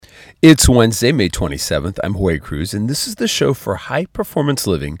It's Wednesday, May 27th. I'm Jorge Cruz, and this is the show for high-performance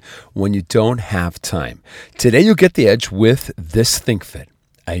living when you don't have time. Today, you'll get the edge with this ThinkFit.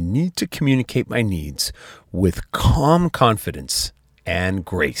 I need to communicate my needs with calm confidence and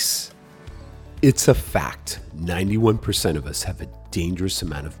grace. It's a fact. 91% of us have a dangerous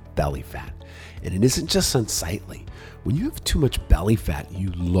amount of belly fat, and it isn't just unsightly. When you have too much belly fat,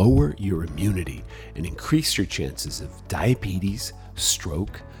 you lower your immunity and increase your chances of diabetes,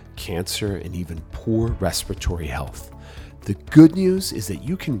 stroke, cancer, and even poor respiratory health. The good news is that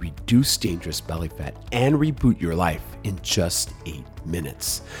you can reduce dangerous belly fat and reboot your life in just 8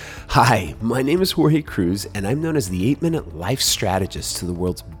 minutes. Hi, my name is Jorge Cruz, and I'm known as the 8-Minute Life Strategist to the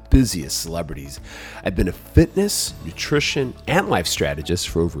world's busiest celebrities. I've been a fitness, nutrition, and life strategist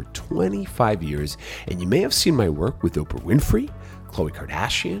for over 25 years, and you may have seen my work with Oprah Winfrey, Khloe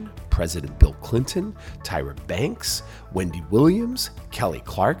Kardashian, President Bill Clinton, Tyra Banks, Wendy Williams, Kelly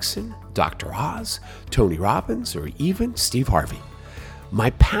Clarkson, Dr. Oz, Tony Robbins, or even Steve Harvey.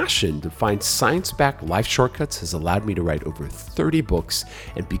 My passion to find science-backed life shortcuts has allowed me to write over 30 books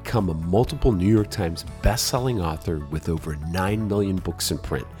and become a multiple New York Times best-selling author with over 9 million books in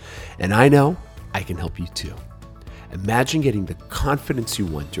print. And I know I can help you too. Imagine getting the confidence you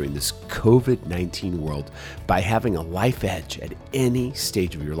want during this COVID-19 world by having a life edge at any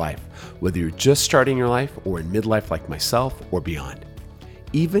stage of your life, whether you're just starting your life or in midlife like myself or beyond.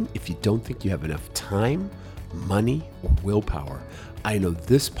 Even if you don't think you have enough time, money, or willpower, I know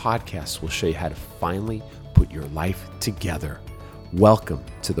this podcast will show you how to finally put your life together. Welcome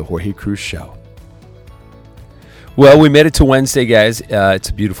to the Jorge Cruz Show. Well, we made it to Wednesday, guys. It's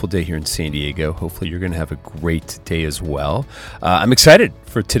a beautiful day here in San Diego. Hopefully, you're going to have a great day as well. I'm excited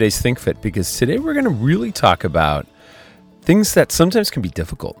for today's ThinkFit because today we're going to really talk about things that sometimes can be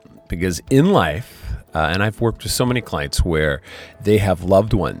difficult because in life, and I've worked with so many clients where they have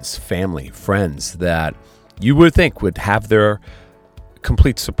loved ones, family, friends that you would think would have their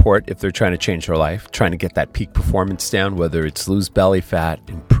complete support if they're trying to change their life, trying to get that peak performance down, whether it's lose belly fat,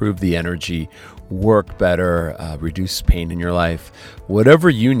 improve the energy, work better, reduce pain in your life, whatever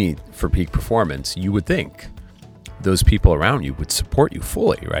you need for peak performance, you would think those people around you would support you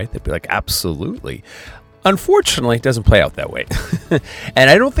fully, right? They'd be like, absolutely. Unfortunately, it doesn't play out that way. And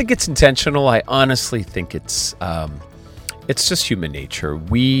I don't think it's intentional. I honestly think it's just human nature.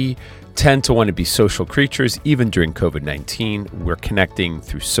 We tend to want to be social creatures. Even during COVID-19, we're connecting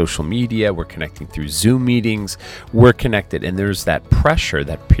through social media, we're connecting through Zoom meetings, we're connected. And there's that pressure,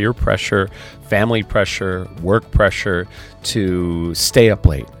 that peer pressure, family pressure, work pressure to stay up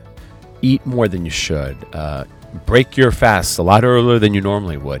late, eat more than you should, break your fast a lot earlier than you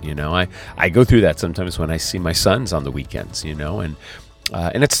normally would. I go through that sometimes when I see my sons on the weekends,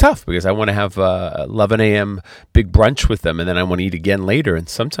 and it's tough because I want to have 11 a.m. big brunch with them, and then I want to eat again later. And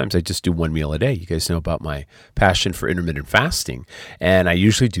sometimes I just do one meal a day. You guys know about my passion for intermittent fasting, and I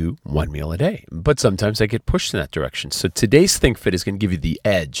usually do one meal a day. But sometimes I get pushed in that direction. So today's ThinkFit is going to give you the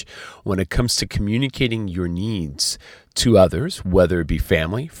edge when it comes to communicating your needs to others, whether it be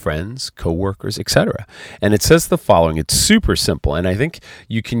family, friends, coworkers, etc. And it says the following. It's super simple, and I think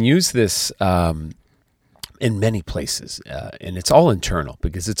you can use this in many places, and it's all internal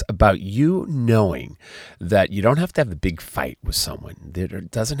because it's about you knowing that you don't have to have a big fight with someone. There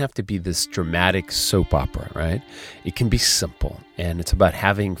doesn't have to be this dramatic soap opera, right? It can be simple, and it's about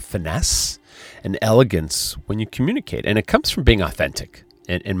having finesse and elegance when you communicate, and it comes from being authentic,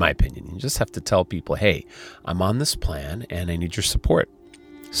 in my opinion. You just have to tell people, hey, I'm on this plan, and I need your support.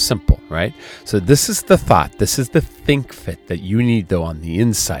 Simple, right? So this is the thought. This is the ThinkFit that you need, though, on the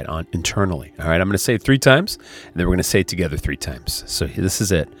inside, internally. All right, I'm going to say it 3 times, and then we're going to say it together 3 times. So this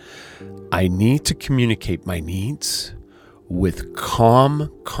is it. I need to communicate my needs with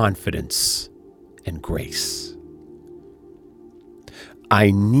calm confidence and grace.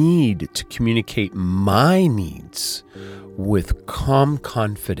 I need to communicate my needs with calm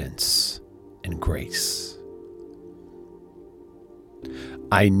confidence and grace.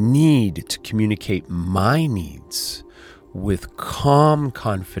 I need to communicate my needs with calm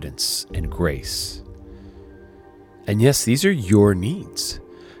confidence and grace. And yes, these are your needs.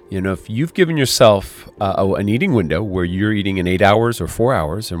 If you've given yourself an eating window where you're eating in 8 hours or 4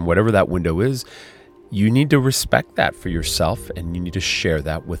 hours, and whatever that window is, you need to respect that for yourself, and you need to share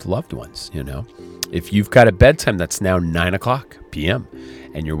that with loved ones. If you've got a bedtime that's now 9:00 p.m.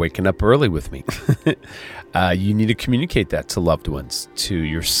 and you're waking up early with me, you need to communicate that to loved ones, to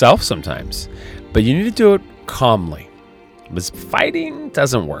yourself sometimes, but you need to do it calmly. Because fighting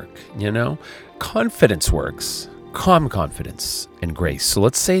doesn't work, Confidence works. Calm confidence and grace. So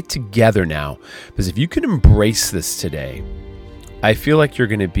let's say it together now, because if you can embrace this today, I feel like you're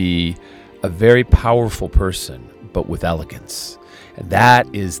going to be a very powerful person, but with elegance. And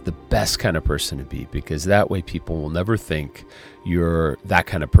that is the best kind of person to be, because that way people will never think you're that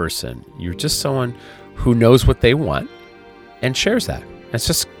kind of person. You're just someone who knows what they want and shares that. It's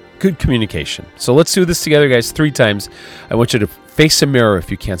just good communication. So let's do this together, guys, 3 times. I want you to face a mirror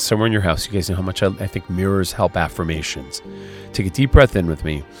if you can, somewhere in your house. You guys know how much I think mirrors help affirmations. Take a deep breath in with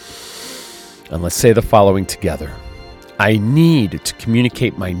me. And let's say the following together. I need to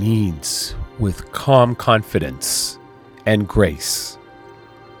communicate my needs with calm confidence and grace.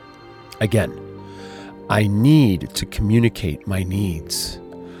 Again, I need to communicate my needs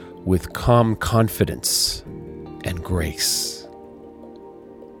with calm confidence and grace.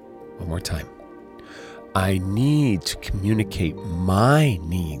 One more time. I need to communicate my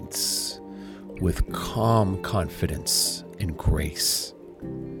needs with calm confidence and grace.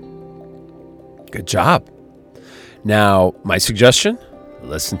 Good job. Now, my suggestion,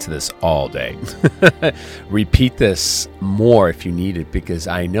 listen to this all day. Repeat this more if you need it, because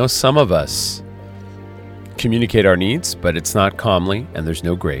I know some of us communicate our needs, but it's not calmly and there's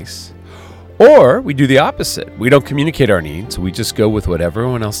no grace. Or we do the opposite. We don't communicate our needs. We just go with what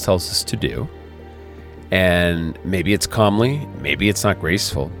everyone else tells us to do. And maybe it's calmly, maybe it's not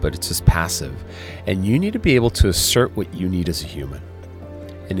graceful, but it's just passive. And you need to be able to assert what you need as a human.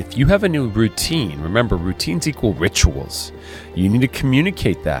 And if you have a new routine, remember, routines equal rituals. You need to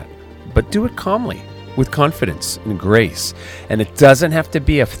communicate that, but do it calmly, with confidence and grace. And it doesn't have to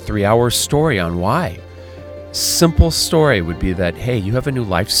be a 3-hour story on why. Simple story would be that, hey, you have a new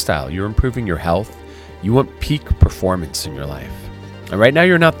lifestyle. You're improving your health. You want peak performance in your life. And right now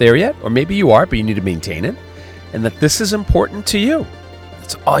you're not there yet, or maybe you are, but you need to maintain it. And that this is important to you.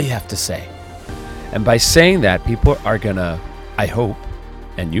 That's all you have to say. And by saying that, people are going to, I hope,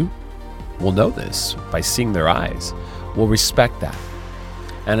 and you will know this by seeing their eyes, will respect that.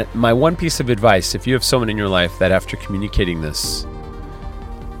 And my one piece of advice, if you have someone in your life that after communicating this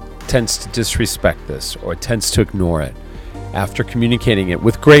tends to disrespect this or tends to ignore it, after communicating it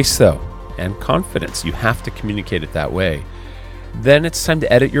with grace though and confidence, you have to communicate it that way, then it's time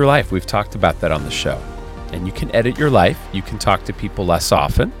to edit your life. We've talked about that on the show. And you can edit your life. You can talk to people less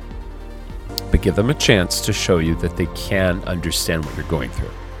often, but give them a chance to show you that they can understand what you're going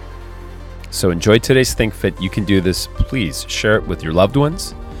through. So enjoy today's Think Fit. You can do this. Please share it with your loved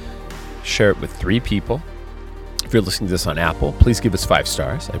ones. Share it with 3 people. If you're listening to this on Apple, please give us 5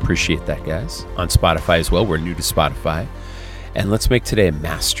 stars. I appreciate that, guys. On Spotify as well. We're new to Spotify. And let's make today a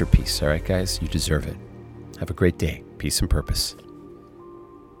masterpiece. All right, guys? You deserve it. Have a great day. Peace and purpose.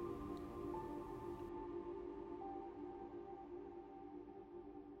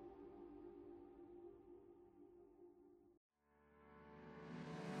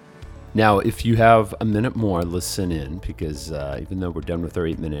 Now, if you have a minute more, listen in, because even though we're done with our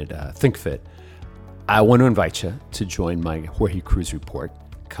 8-minute Think Fit, I want to invite you to join my Jorge Cruz Report.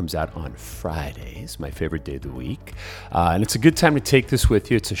 It comes out on Fridays, my favorite day of the week. And it's a good time to take this with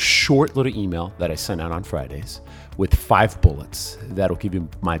you. It's a short little email that I send out on Fridays with 5 bullets that'll give you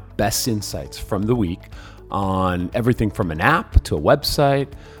my best insights from the week on everything from an app to a website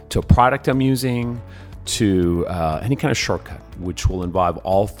to a product I'm using to any kind of shortcut, which will involve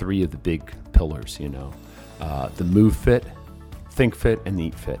all 3 of the big pillars, the Move Fit, Think Fit, and the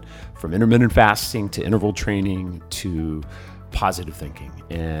Eat Fit, from intermittent fasting to interval training to positive thinking.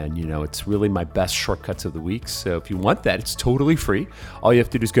 And, it's really my best shortcuts of the week. So if you want that, it's totally free. All you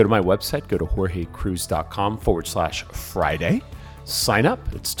have to do is go to my website, go to jorgecruz.com/Friday. Sign up.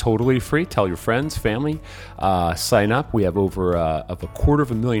 It's totally free. Tell your friends, family, sign up. We have over of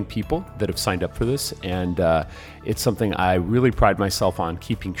 250,000 people that have signed up for this. And it's something I really pride myself on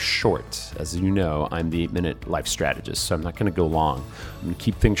keeping short. As you know, I'm the 8-minute life strategist, so I'm not going to go long. I'm going to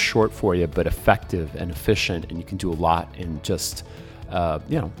keep things short for you, but effective and efficient. And you can do a lot in just,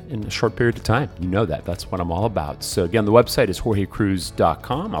 in a short period of time. You know that. That's what I'm all about. So again, the website is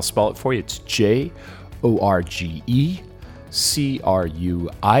jorgecruz.com. I'll spell it for you. It's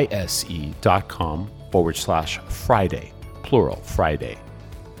JORGECruise.com/Friday, plural, Friday.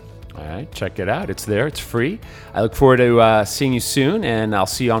 All right, check it out. It's there. It's free. I look forward to seeing you soon, and I'll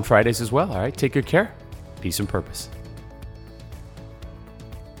see you on Fridays as well. All right, take good care. Peace and purpose.